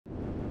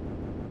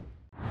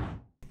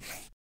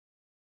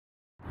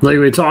Like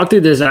we talked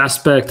through this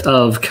aspect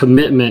of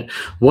commitment.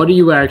 What are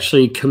you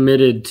actually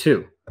committed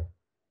to?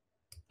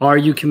 Are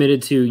you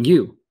committed to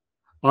you?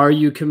 Are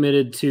you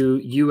committed to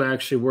you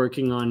actually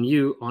working on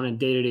you on a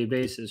day-to-day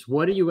basis?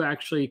 What are you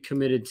actually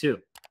committed to?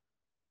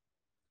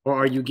 Or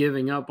are you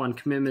giving up on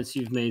commitments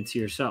you've made to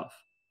yourself?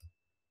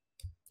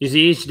 You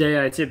see, each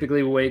day I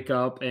typically wake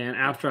up, and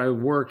after I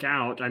work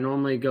out, I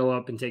normally go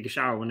up and take a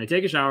shower. When I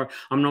take a shower,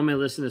 I'm normally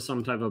listening to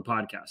some type of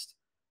podcast.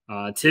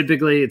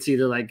 Typically, it's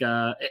either like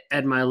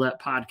Ed Milet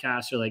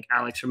podcast or like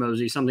Alex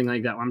Hormozy, something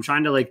like that. I'm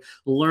trying to like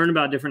learn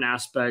about different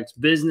aspects,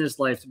 business,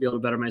 life, to be able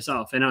to better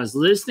myself. And I was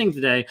listening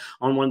today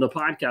on one of the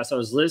podcasts. I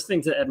was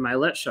listening to Ed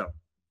Milet show.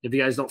 If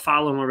you guys don't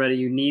follow him already,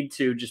 you need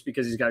to, just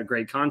because he's got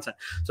great content.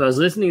 So I was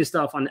listening to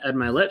stuff on Ed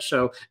Milet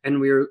show,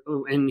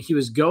 and he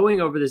was going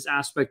over this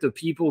aspect of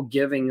people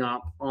giving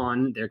up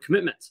on their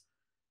commitments,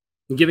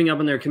 giving up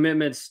on their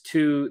commitments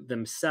to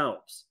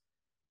themselves.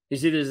 You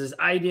see, there's this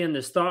idea and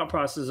this thought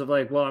process of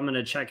like, well, I'm going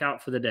to check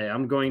out for the day.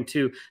 I'm going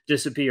to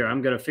disappear.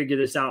 I'm going to figure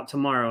this out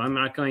tomorrow. I'm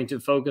not going to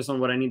focus on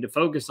what I need to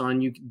focus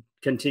on. You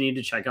continue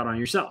to check out on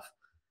yourself.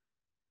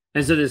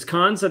 And so this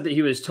concept that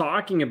he was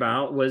talking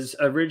about was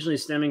originally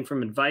stemming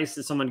from advice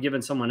that someone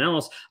given someone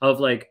else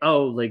of like,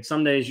 oh, like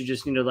some days you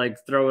just need to like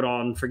throw it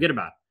all and forget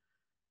about it.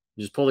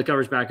 Just pull the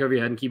covers back over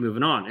your head and keep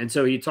moving on. And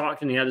so he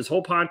talked, and he had this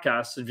whole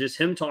podcast of just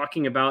him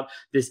talking about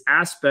this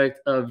aspect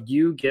of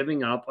you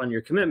giving up on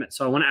your commitment.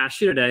 So I want to ask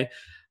you today,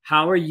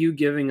 how are you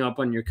giving up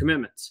on your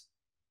commitments?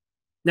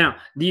 Now,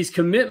 these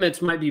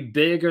commitments might be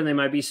big or they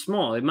might be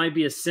small. It might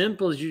be as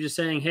simple as you just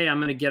saying, hey, I'm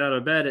going to get out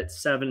of bed at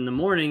 7 in the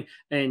morning,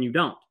 and you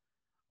don't.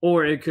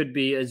 Or it could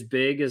be as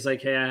big as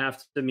like, hey, I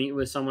have to meet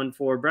with someone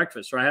for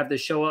breakfast, or I have to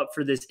show up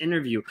for this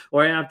interview,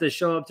 or I have to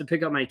show up to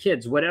pick up my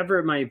kids, whatever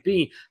it might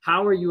be.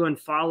 How are you on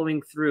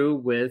following through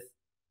with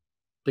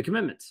the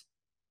commitments?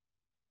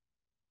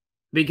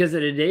 Because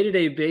at a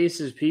day-to-day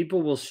basis,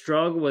 people will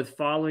struggle with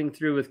following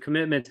through with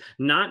commitments,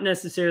 not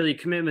necessarily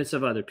commitments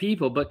of other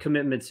people, but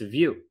commitments of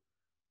you.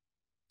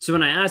 So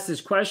when I ask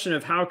this question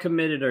of how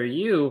committed are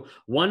you,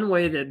 one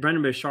way that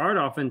Brendon Burchard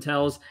often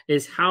tells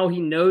is how he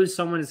knows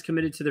someone is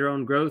committed to their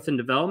own growth and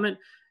development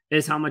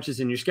is how much is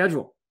in your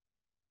schedule.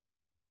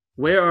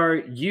 Where are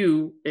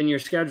you in your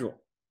schedule?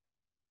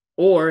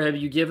 Or have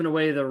you given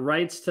away the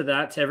rights to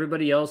that to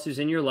everybody else who's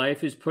in your life,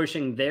 who's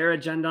pushing their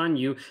agenda on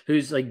you,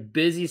 who's like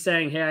busy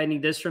saying, hey, I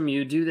need this from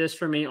you, do this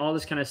for me, all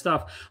this kind of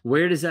stuff.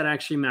 Where does that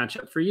actually match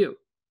up for you?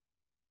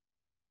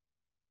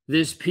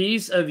 This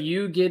piece of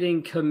you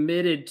getting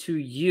committed to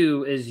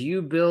you is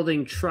you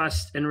building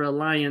trust and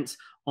reliance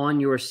on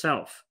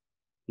yourself,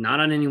 not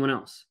on anyone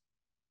else.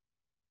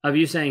 Of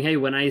you saying, hey,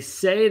 when I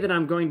say that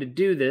I'm going to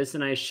do this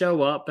and I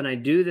show up and I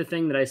do the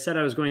thing that I said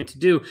I was going to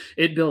do,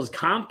 it builds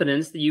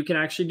confidence that you can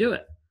actually do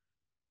it.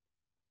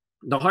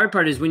 The hard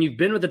part is when you've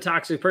been with a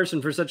toxic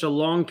person for such a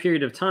long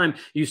period of time,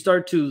 you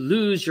start to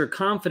lose your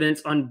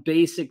confidence on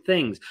basic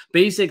things.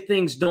 Basic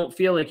things don't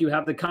feel like you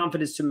have the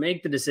confidence to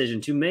make the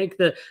decision, to make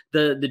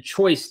the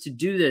choice to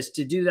do this,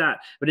 to do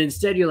that. But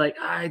instead you're like,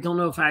 I don't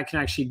know if I can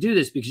actually do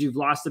this, because you've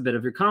lost a bit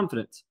of your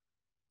confidence.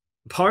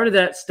 Part of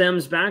that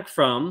stems back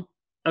from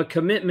a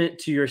commitment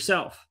to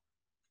yourself.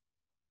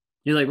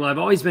 You're like, well, I've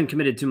always been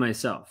committed to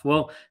myself.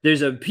 Well,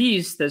 there's a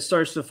piece that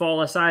starts to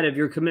fall aside of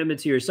your commitment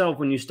to yourself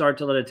when you start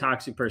to let a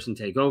toxic person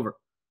take over.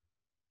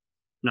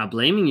 I'm not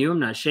blaming you. I'm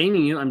not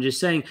shaming you. I'm just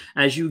saying,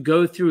 as you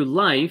go through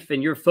life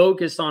and you're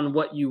focused on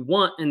what you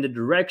want and the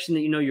direction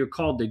that you know you're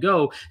called to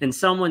go, and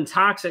someone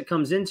toxic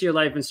comes into your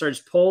life and starts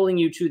pulling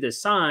you to the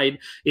side,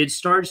 it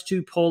starts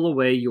to pull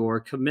away your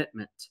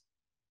commitment.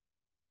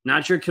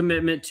 Not your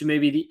commitment to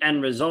maybe the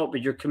end result,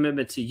 but your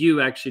commitment to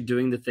you actually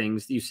doing the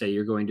things that you say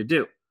you're going to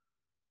do.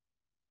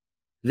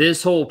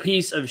 This whole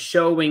piece of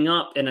showing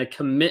up in a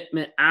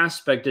commitment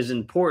aspect is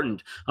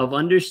important, of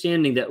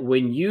understanding that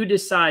when you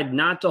decide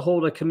not to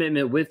hold a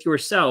commitment with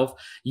yourself,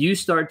 you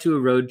start to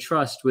erode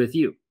trust with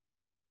you.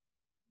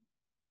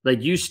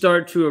 Like you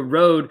start to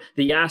erode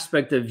the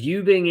aspect of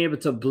you being able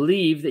to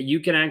believe that you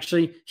can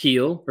actually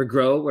heal or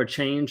grow or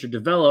change or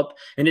develop,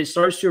 and it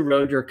starts to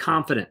erode your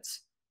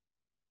confidence.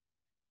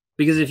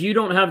 Because if you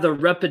don't have the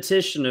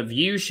repetition of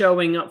you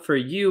showing up for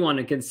you on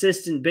a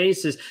consistent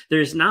basis,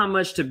 there's not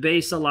much to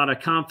base a lot of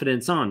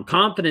confidence on.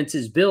 Confidence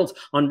is built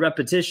on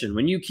repetition.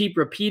 When you keep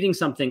repeating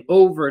something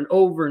over and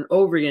over and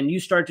over again, you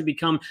start to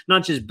become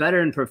not just better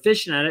and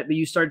proficient at it, but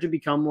you start to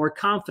become more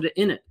confident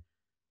in it.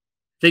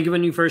 Think of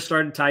when you first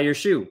started to tie your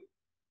shoe.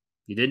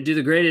 You didn't do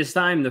the greatest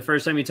time the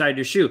first time you tied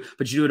your shoe,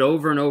 but you do it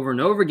over and over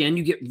and over again,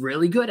 you get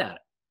really good at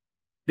it.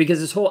 Because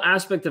this whole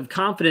aspect of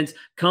confidence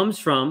comes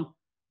from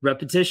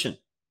repetition.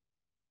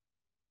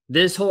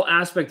 This whole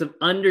aspect of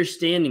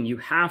understanding you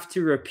have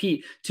to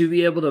repeat to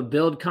be able to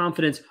build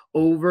confidence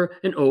over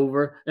and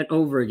over and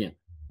over again.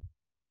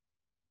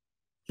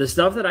 The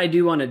stuff that I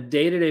do on a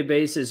day-to-day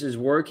basis is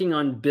working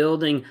on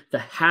building the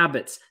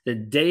habits, the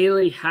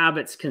daily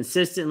habits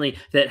consistently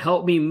that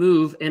help me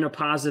move in a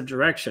positive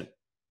direction.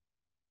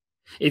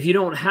 If you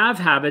don't have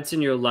habits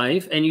in your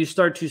life and you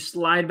start to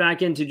slide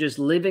back into just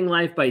living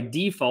life by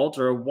default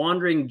or a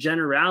wandering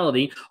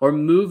generality or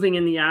moving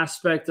in the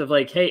aspect of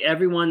like, hey,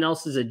 everyone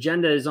else's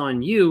agenda is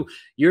on you,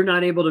 you're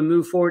not able to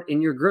move forward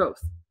in your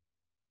growth.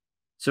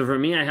 So for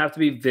me, I have to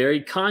be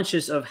very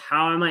conscious of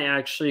how am I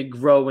actually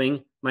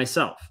growing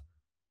myself.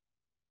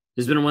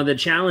 There's been one of the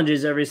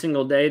challenges every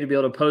single day to be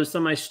able to post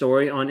on my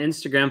story on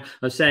Instagram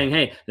of saying,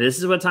 hey, this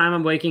is what time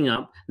I'm waking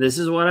up. This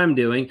is what I'm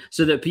doing,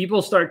 so that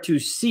people start to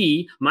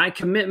see my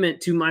commitment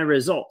to my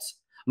results.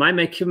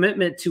 My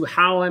commitment to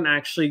how I'm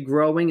actually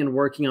growing and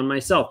working on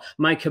myself.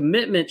 My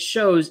commitment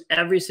shows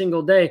every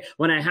single day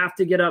when I have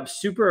to get up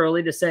super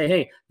early to say,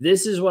 hey,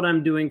 this is what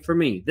I'm doing for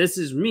me. This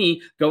is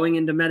me going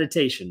into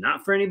meditation,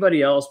 not for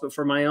anybody else, but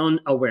for my own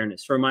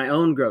awareness, for my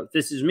own growth.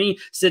 This is me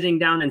sitting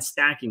down and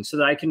stacking so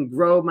that I can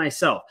grow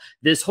myself.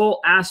 This whole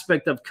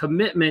aspect of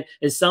commitment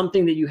is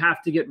something that you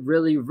have to get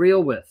really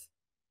real with.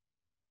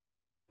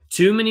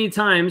 Too many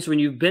times when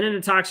you've been in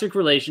a toxic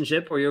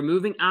relationship or you're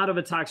moving out of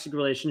a toxic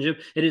relationship,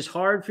 it is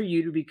hard for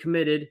you to be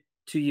committed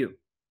to you,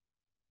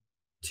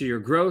 to your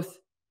growth,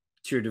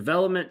 to your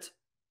development,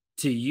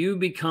 to you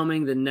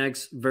becoming the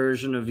next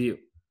version of you.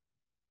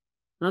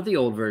 Not the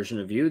old version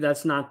of you.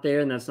 That's not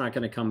there and that's not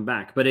going to come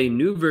back, but a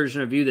new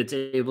version of you that's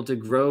able to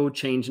grow,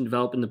 change, and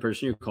develop in the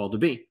person you're called to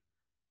be.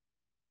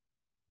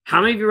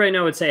 How many of you right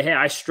now would say, hey,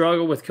 I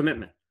struggle with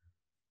commitment?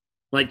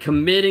 Like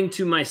committing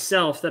to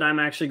myself that I'm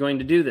actually going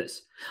to do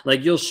this.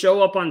 Like you'll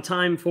show up on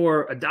time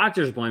for a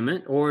doctor's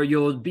appointment or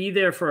you'll be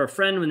there for a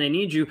friend when they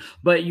need you,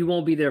 but you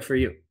won't be there for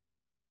you.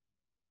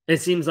 It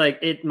seems like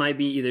it might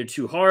be either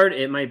too hard,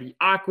 it might be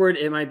awkward,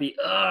 it might be,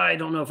 I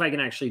don't know if I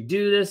can actually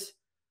do this.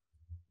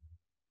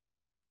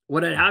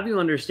 What I'd have you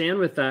understand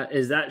with that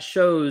is that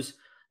shows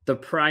the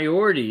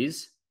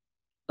priorities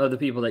of the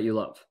people that you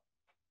love.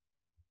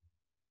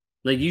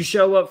 Like you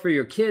show up for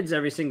your kids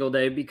every single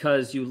day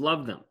because you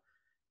love them.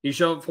 You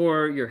show up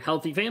for your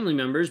healthy family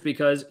members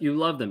because you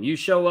love them. You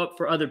show up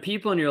for other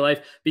people in your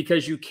life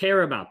because you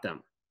care about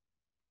them.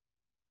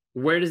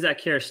 Where does that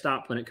care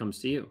stop when it comes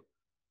to you?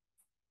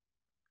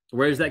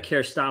 Where does that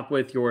care stop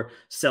with your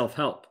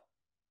self-help?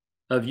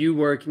 Of you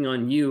working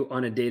on you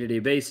on a day-to-day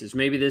basis.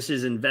 Maybe this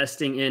is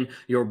investing in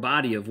your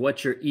body, of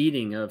what you're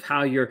eating, of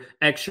how you're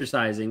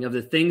exercising, of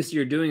the things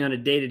you're doing on a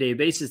day-to-day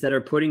basis that are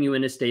putting you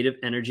in a state of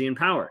energy and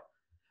power.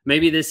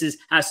 Maybe this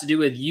has to do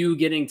with you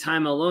getting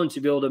time alone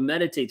to be able to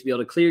meditate, to be able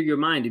to clear your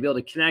mind, to be able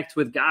to connect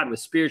with God, with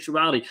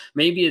spirituality.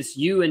 Maybe it's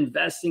you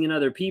investing in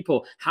other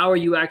people. How are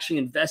you actually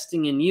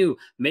investing in you?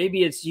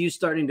 Maybe it's you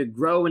starting to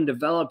grow and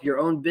develop your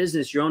own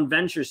business, your own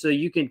venture, so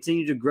you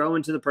continue to grow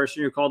into the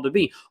person you're called to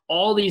be.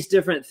 All these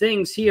different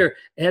things here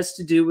has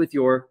to do with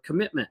your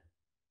commitment.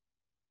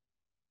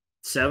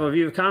 Several of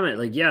you have commented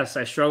like, yes,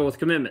 I struggle with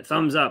commitment.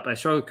 Thumbs up. I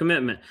struggle with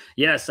commitment.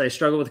 Yes, I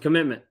struggle with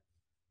commitment.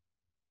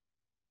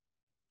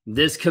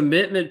 This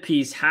commitment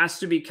piece has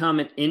to become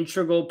an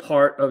integral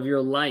part of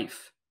your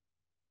life.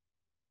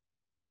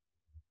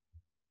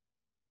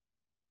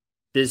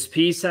 This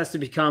piece has to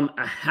become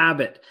a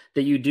habit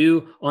that you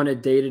do on a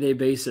day-to-day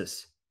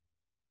basis.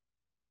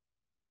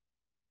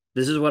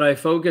 This is what I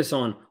focus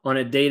on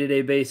a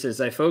day-to-day basis.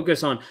 I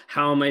focus on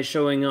how am I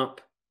showing up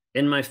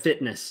in my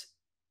fitness,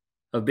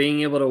 of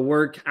being able to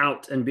work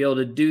out and be able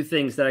to do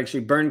things that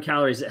actually burn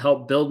calories, that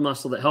help build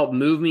muscle, that help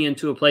move me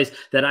into a place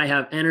that I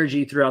have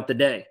energy throughout the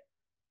day.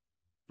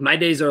 My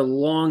days are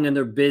long and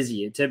they're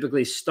busy. I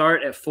typically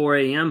start at 4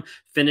 a.m.,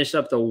 finish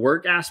up the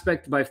work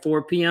aspect by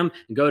 4 p.m.,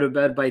 and go to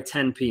bed by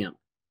 10 p.m.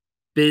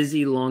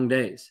 Busy, long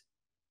days.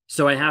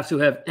 So I have to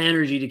have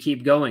energy to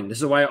keep going. This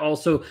is why I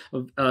also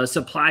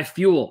supply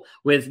fuel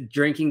with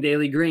drinking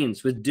daily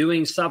greens, with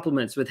doing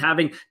supplements, with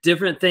having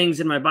different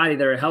things in my body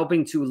that are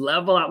helping to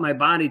level out my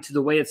body to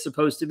the way it's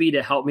supposed to be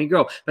to help me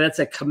grow. But that's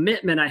a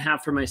commitment I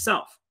have for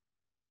myself.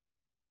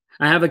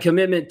 I have a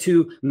commitment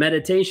to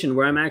meditation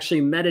where I'm actually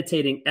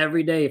meditating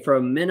every day for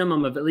a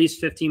minimum of at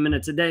least 15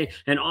 minutes a day,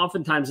 and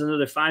oftentimes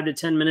another 5 to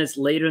 10 minutes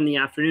later in the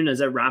afternoon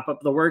as I wrap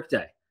up the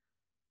workday.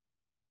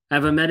 I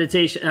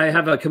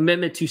have a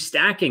commitment to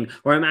stacking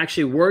where I'm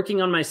actually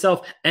working on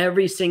myself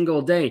every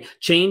single day,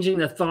 changing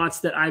the thoughts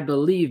that I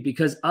believe,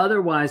 because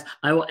otherwise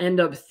I will end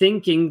up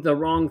thinking the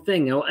wrong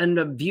thing. I will end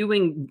up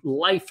viewing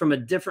life from a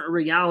different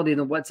reality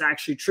than what's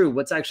actually true,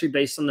 what's actually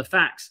based on the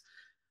facts.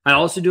 I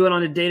also do it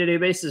on a day-to-day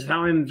basis of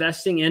how I'm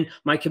investing in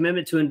my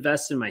commitment to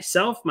invest in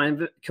myself, my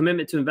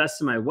commitment to invest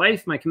in my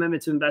wife, my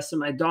commitment to invest in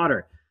my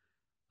daughter.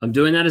 I'm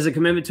doing that as a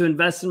commitment to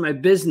invest in my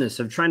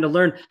business, of trying to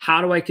learn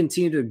how do I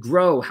continue to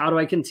grow? How do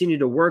I continue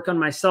to work on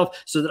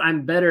myself so that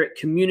I'm better at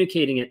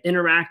communicating and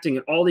interacting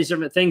and all these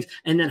different things?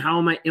 And then how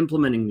am I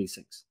implementing these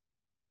things?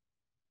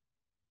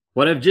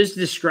 What I've just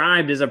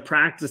described is a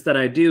practice that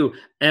I do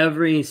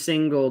every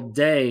single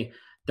day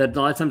that a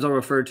lot of times I'll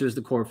refer to as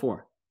the core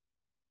four.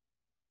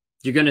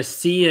 You're going to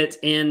see it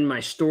in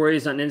my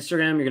stories on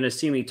Instagram. You're going to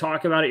see me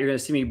talk about it. You're going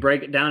to see me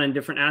break it down in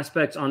different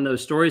aspects on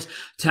those stories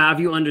to have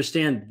you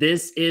understand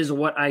this is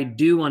what I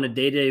do on a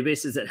day-to-day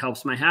basis that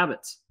helps my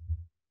habits.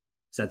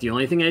 Is that the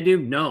only thing I do?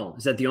 No.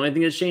 Is that the only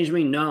thing that's changed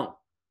me? No.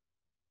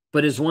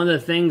 But it's one of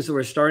the things that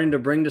we're starting to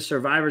bring to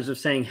survivors of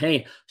saying,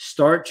 hey,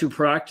 start to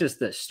practice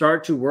this,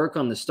 start to work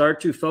on this, start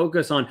to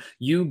focus on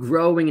you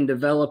growing and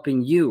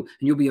developing you.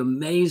 And you'll be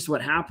amazed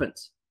what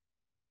happens.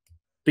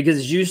 Because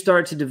as you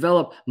start to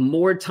develop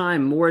more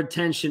time, more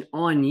attention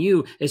on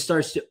you, it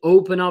starts to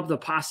open up the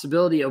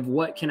possibility of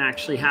what can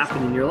actually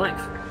happen in your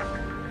life.